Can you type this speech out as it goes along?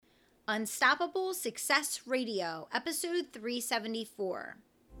Unstoppable Success Radio, episode 374.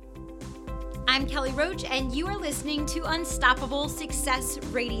 I'm Kelly Roach, and you are listening to Unstoppable Success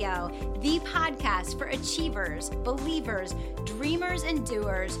Radio, the podcast for achievers, believers, dreamers, and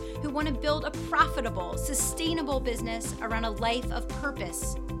doers who want to build a profitable, sustainable business around a life of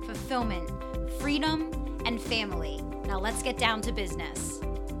purpose, fulfillment, freedom, and family. Now let's get down to business.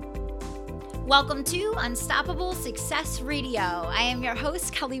 Welcome to Unstoppable Success Radio. I am your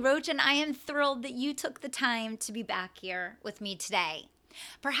host, Kelly Roach, and I am thrilled that you took the time to be back here with me today.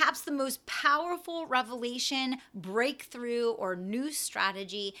 Perhaps the most powerful revelation, breakthrough, or new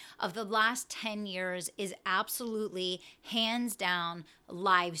strategy of the last 10 years is absolutely, hands down,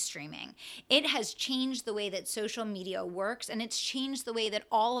 live streaming. It has changed the way that social media works, and it's changed the way that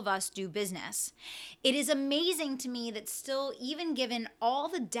all of us do business. It is amazing to me that still, even given all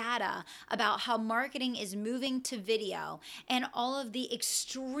the data about how marketing is moving to video and all of the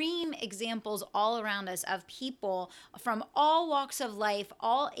extreme examples all around us of people from all walks of life,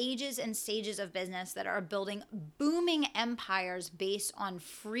 all ages and stages of business that are building booming empires based on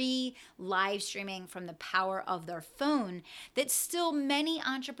free live streaming from the power of their phone, that still many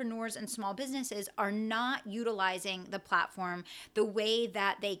entrepreneurs and small businesses are not utilizing the platform the way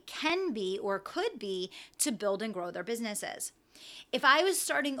that they can be or could be to build and grow their businesses. If I was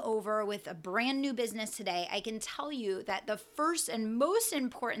starting over with a brand new business today, I can tell you that the first and most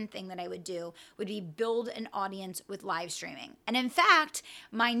important thing that I would do would be build an audience with live streaming. And in fact,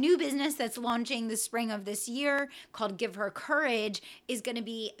 my new business that's launching the spring of this year called Give Her Courage is going to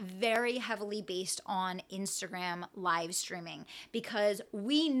be very heavily based on Instagram live streaming, because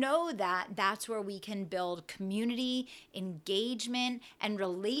we know that that's where we can build community, engagement, and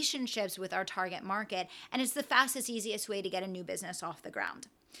relationships with our target market. And it's the fastest, easiest way to get a new business off the ground.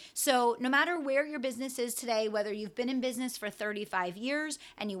 So no matter where your business is today, whether you've been in business for 35 years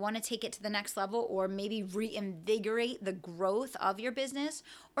and you want to take it to the next level, or maybe reinvigorate the growth of your business,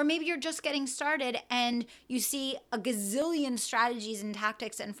 or maybe you're just getting started and you see a gazillion strategies and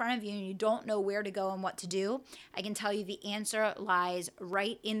tactics in front of you and you don't know where to go and what to do, I can tell you the answer lies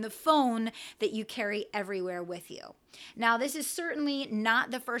right in the phone that you carry everywhere with you. Now, this is certainly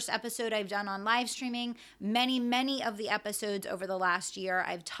not the first episode I've done on live streaming. Many of the episodes over the last year,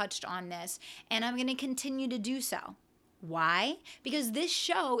 I've touched on this, and I'm going to continue to do so. Why? Because this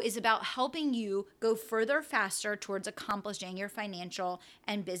show is about helping you go further, faster towards accomplishing your financial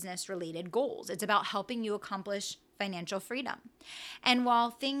and business-related goals. It's about helping you accomplish financial freedom. And while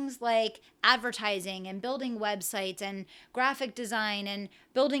things like advertising and building websites and graphic design and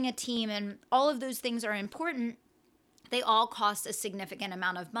building a team and all of those things are important, they all cost a significant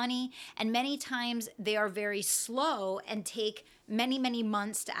amount of money, and many times they are very slow and take many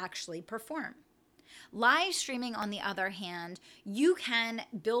months to actually perform. Live streaming, on the other hand, you can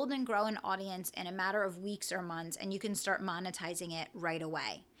build and grow an audience in a matter of weeks or months, and you can start monetizing it right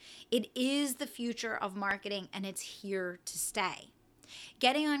away. It is the future of marketing, and it's here to stay.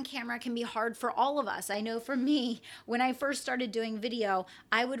 Getting on camera can be hard for all of us. I know for me, when I first started doing video,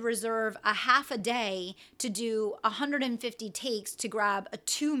 I would reserve a half a day to do 150 takes to grab a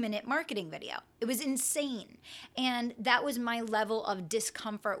 2-minute marketing video. It was insane. And that was my level of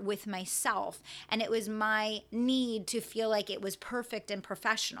discomfort with myself. And it was my need to feel like it was perfect and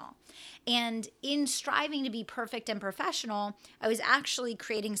professional. And in striving to be perfect and professional, I was actually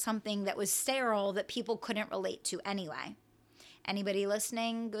creating something that was sterile that people couldn't relate to anyway. Anybody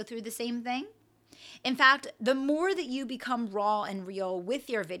listening go through the same thing? In fact, the more that you become raw and real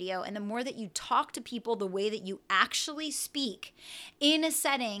with your video, and the more that you talk to people the way that you actually speak in a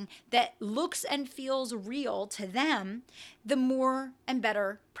setting that looks and feels real to them, the more and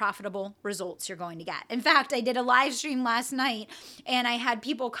better profitable results you're going to get. In fact, I did a live stream last night and I had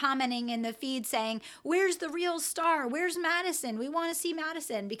people commenting in the feed saying, "Where's the real star? Where's Madison? We want to see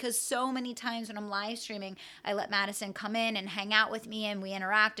Madison." Because so many times when I'm live streaming, I let Madison come in and hang out with me and we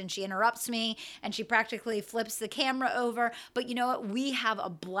interact, and she interrupts me and she practically flips the camera over. But you know what? We have a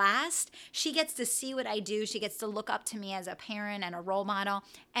blast. She gets to see what I do. She gets to look up to me as a parent and a role model.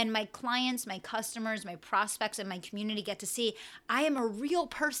 And my clients, my customers, my prospects, and my community get to see I am a real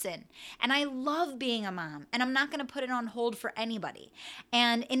person and I love being a mom, and I'm not going to put it on hold for anybody.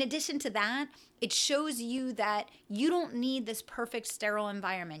 And in addition to that, it shows you that you don't need this perfect sterile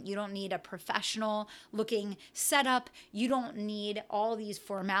environment. You don't need a professional looking setup. You don't need all these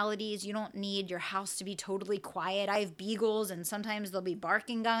formalities. You don't need your house to be totally quiet. I have beagles and sometimes there'll be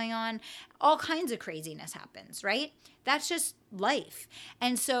barking going on. All kinds of craziness happens, right? That's just life.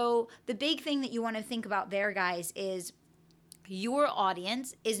 And so the big thing that you want to think about there, guys, is your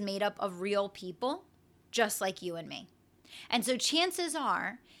audience is made up of real people just like you and me. And so chances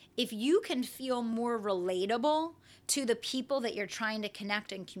are, If you can feel more relatable to the people that you're trying to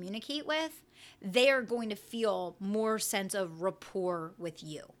connect and communicate with, they are going to feel more sense of rapport with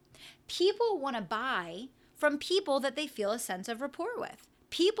you. People want to buy from people that they feel a sense of rapport with.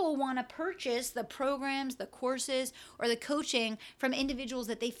 People want to purchase the programs, the courses, or the coaching from individuals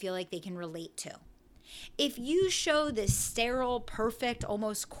that they feel like they can relate to. If you show this sterile, perfect,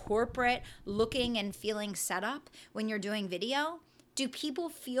 almost corporate looking and feeling setup when you're doing video, do people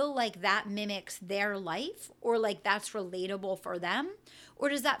feel like that mimics their life or like that's relatable for them? Or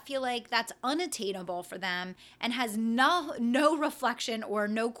does that feel like that's unattainable for them and has no reflection or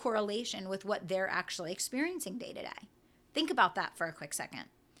no correlation with what they're actually experiencing day to day? Think about that for a quick second.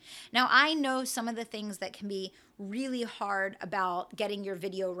 Now, I know some of the things that can be really hard about getting your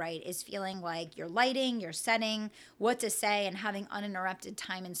video right is feeling like your lighting, your setting, what to say, and having uninterrupted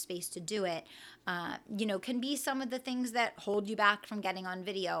time and space to do it, can be some of the things that hold you back from getting on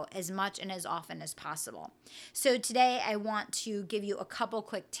video as much and as often as possible. So today I want to give you a couple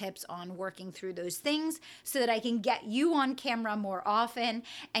quick tips on working through those things so that I can get you on camera more often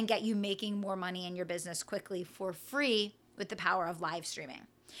and get you making more money in your business quickly for free with the power of live streaming.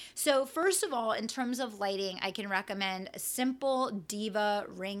 So first of all, in terms of lighting, I can recommend a simple Diva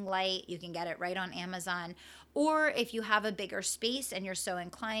ring light. You can get it right on Amazon. Or if you have a bigger space and you're so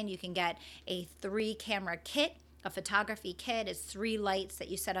inclined, you can get a 3-camera kit, a photography kit. It's 3 lights that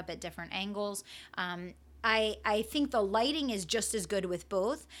you set up at different angles. I think the lighting is just as good with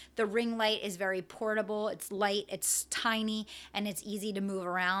both. The ring light is very portable. It's light, it's tiny, and it's easy to move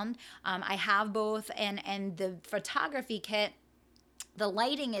around. I have both, and the photography kit, the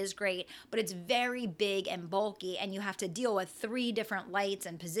lighting is great, but it's very big and bulky, and you have to deal with 3 different lights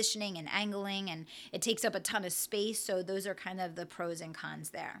and positioning and angling, and it takes up a ton of space. So those are kind of the pros and cons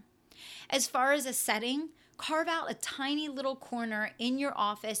there. As far as a setting, carve out a tiny little corner in your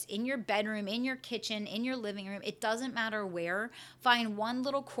office, in your bedroom, in your kitchen, in your living room. It doesn't matter where. Find one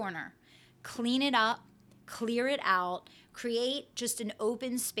little corner, clean it up, clear it out, create just an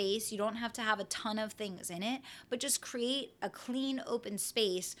open space. You don't have to have a ton of things in it, but just create a clean, open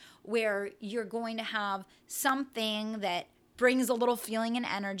space where you're going to have something that brings a little feeling and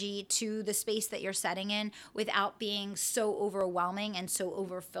energy to the space that you're setting in without being so overwhelming and so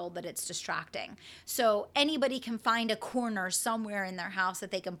overfilled that it's distracting. So anybody can find a corner somewhere in their house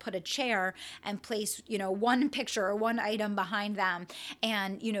that they can put a chair and place, one picture or one item behind them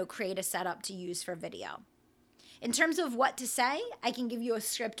and, create a setup to use for video. In terms of what to say, I can give you a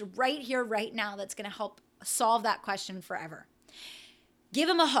script right here, right now that's going to help solve that question forever. Give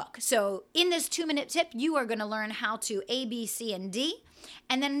them a hook. So in this 2-minute tip, you are going to learn how to A, B, C, and D,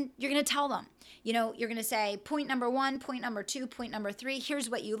 and then you're going to tell them. You're going to say point number 1, point number 2, point number 3, here's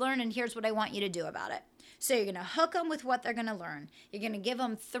what you learned and here's what I want you to do about it. So you're going to hook them with what they're going to learn. You're going to give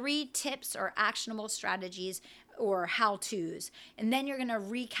them 3 tips or actionable strategies or how-tos, and then you're going to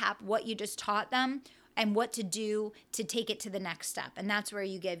recap what you just taught them and what to do to take it to the next step. And that's where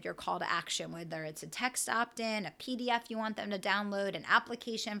you give your call to action, whether it's a text opt-in, a PDF you want them to download, an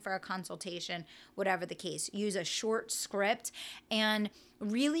application for a consultation, whatever the case. Use a short script and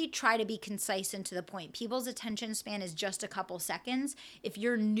really try to be concise and to the point. People's attention span is just a couple seconds. If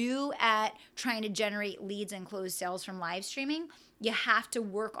you're new at trying to generate leads and close sales from live streaming, you have to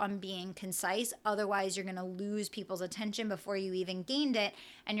work on being concise. Otherwise, you're going to lose people's attention before you even gained it,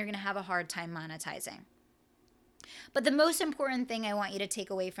 and you're going to have a hard time monetizing. But the most important thing I want you to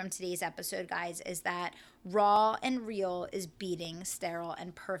take away from today's episode, guys, is that raw and real is beating sterile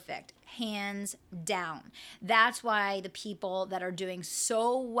and perfect, hands down. That's why the people that are doing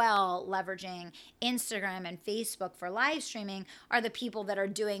so well leveraging Instagram and Facebook for live streaming are the people that are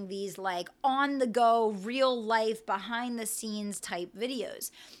doing these like on the go, real life, behind the scenes type videos.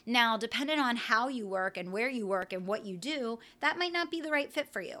 Now, depending on how you work and where you work and what you do, that might not be the right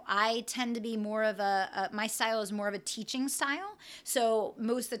fit for you. I tend to be more of my style is more of a teaching style. So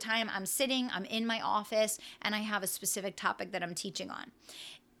most of the time I'm in my office, and I have a specific topic that I'm teaching on.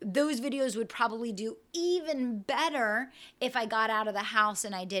 Those videos would probably do even better if I got out of the house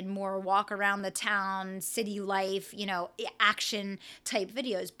and I did more walk around the town, city life, action type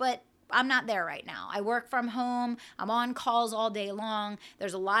videos. But I'm not there right now. I work from home. I'm on calls all day long.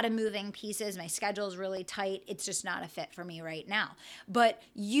 There's a lot of moving pieces. My schedule is really tight. It's just not a fit for me right now. But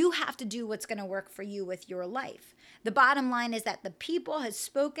you have to do what's going to work for you with your life. The bottom line is that the people have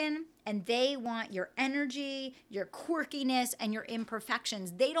spoken and they want your energy, your quirkiness, and your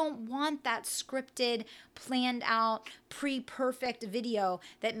imperfections. They don't want that scripted, planned out, pre-perfect video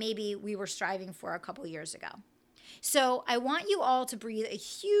that maybe we were striving for a couple years ago. So I want you all to breathe a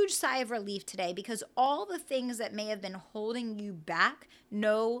huge sigh of relief today, because all the things that may have been holding you back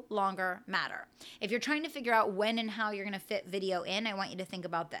no longer matter. If you're trying to figure out when and how you're going to fit video in, I want you to think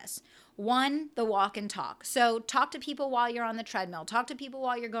about this. 1, the walk and talk. So talk to people while you're on the treadmill. Talk to people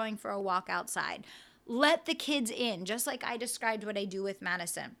while you're going for a walk outside. Let the kids in, just like I described what I do with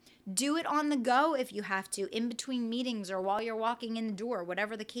Madison. Do it on the go if you have to, in between meetings or while you're walking in the door,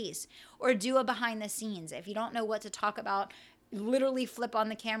 whatever the case. Or do it behind the scenes. If you don't know what to talk about, literally flip on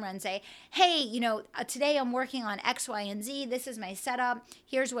the camera and say, hey, today I'm working on X, Y, and Z. This is my setup.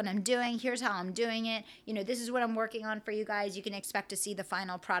 Here's what I'm doing. Here's how I'm doing it. This is what I'm working on for you guys. You can expect to see the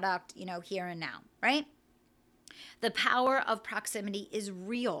final product, here and now, right? The power of proximity is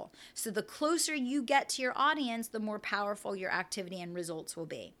real. So the closer you get to your audience, the more powerful your activity and results will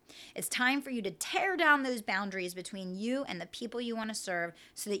be. It's time for you to tear down those boundaries between you and the people you want to serve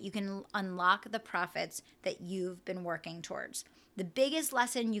so that you can unlock the profits that you've been working towards. The biggest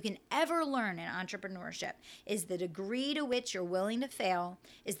lesson you can ever learn in entrepreneurship is the degree to which you're willing to fail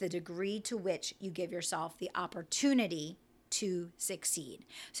is the degree to which you give yourself the opportunity to succeed.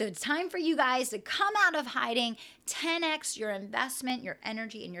 So it's time for you guys to come out of hiding, 10x your investment, your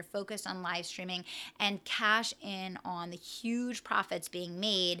energy, and your focus on live streaming, and cash in on the huge profits being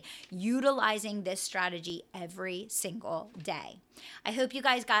made utilizing this strategy every single day. I hope you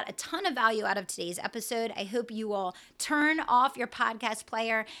guys got a ton of value out of today's episode. I hope you will turn off your podcast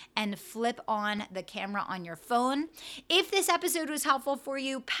player and flip on the camera on your phone. If this episode was helpful for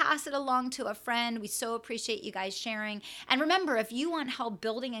you, pass it along to a friend. We so appreciate you guys sharing. And remember, if you want help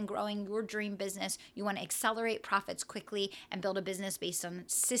building and growing your dream business, you want to accelerate profits quickly and build a business based on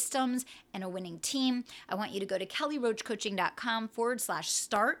systems and a winning team, I want you to go to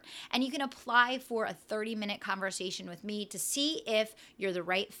kellyroachcoaching.com/start, and you can apply for a 30-minute conversation with me to see if you're the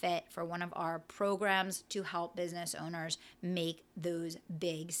right fit for one of our programs to help business owners make those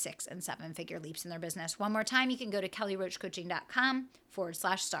big 6- and 7-figure leaps in their business. One more time, you can go to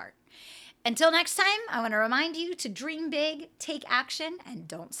kellyroachcoaching.com/start. Until next time, I want to remind you to dream big, take action, and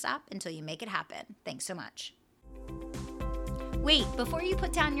don't stop until you make it happen. Thanks so much. Wait, before you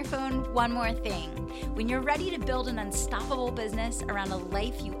put down your phone, one more thing. When you're ready to build an unstoppable business around a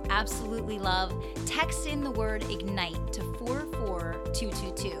life you absolutely love, text in the word IGNITE to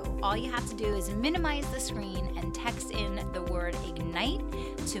 44222. All you have to do is minimize the screen and text in the word IGNITE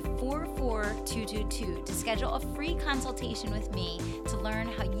to 44222 to schedule a free consultation with me to learn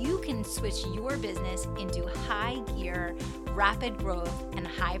how you can switch your business into high gear, rapid growth, and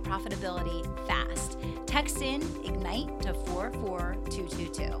high profitability fast. Text in IGNITE to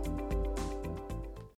 44222.